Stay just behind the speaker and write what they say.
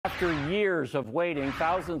After years of waiting,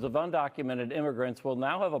 thousands of undocumented immigrants will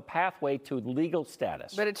now have a pathway to legal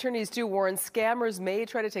status. But attorneys do warn scammers may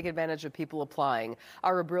try to take advantage of people applying.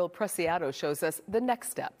 Our Abril Preciado shows us the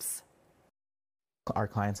next steps. Our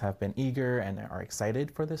clients have been eager and are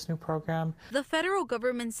excited for this new program. The federal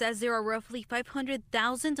government says there are roughly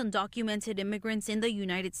 500,000 undocumented immigrants in the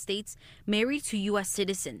United States married to U.S.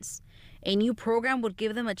 citizens. A new program would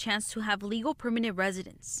give them a chance to have legal permanent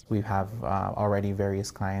residence. We have already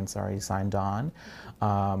various clients already signed on,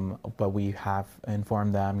 but we have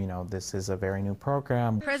informed them, this is a very new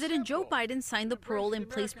program. President Joe Biden signed the Parole in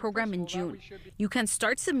Place program in June. You can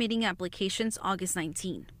start submitting applications August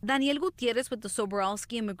 19. Daniel Gutierrez with the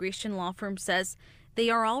Soborowski immigration law firm says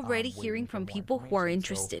they are already hearing from people who are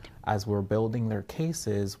interested. So as we're building their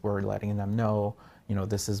cases, we're letting them know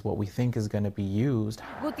this is what we think is going to be used.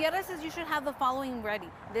 Gutierrez says you should have the following ready.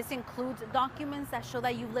 This includes documents that show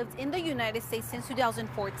that you've lived in the United States since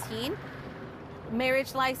 2014,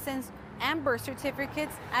 marriage license, and birth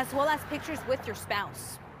certificates, as well as pictures with your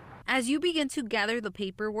spouse. As you begin to gather the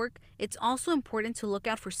paperwork, it's also important to look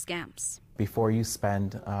out for scams. Before you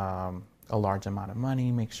spend a large amount of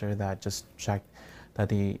money, make sure that just check that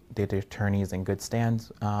the attorney is in good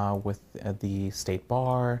stands with the state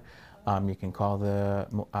bar. You can call the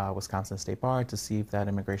Wisconsin State Bar to see if that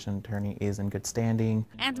immigration attorney is in good standing.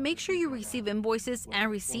 And make sure you receive invoices and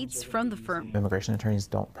receipts from the firm. Immigration attorneys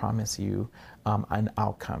don't promise you an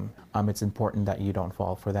outcome. It's important that you don't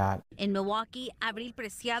fall for that. In Milwaukee, Abril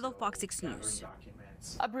Preciado, FOX 6 News.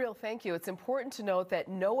 Abril, thank you. It's important to note that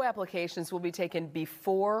no applications will be taken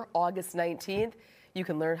before August 19th. You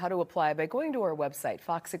can learn how to apply by going to our website,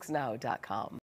 fox6now.com.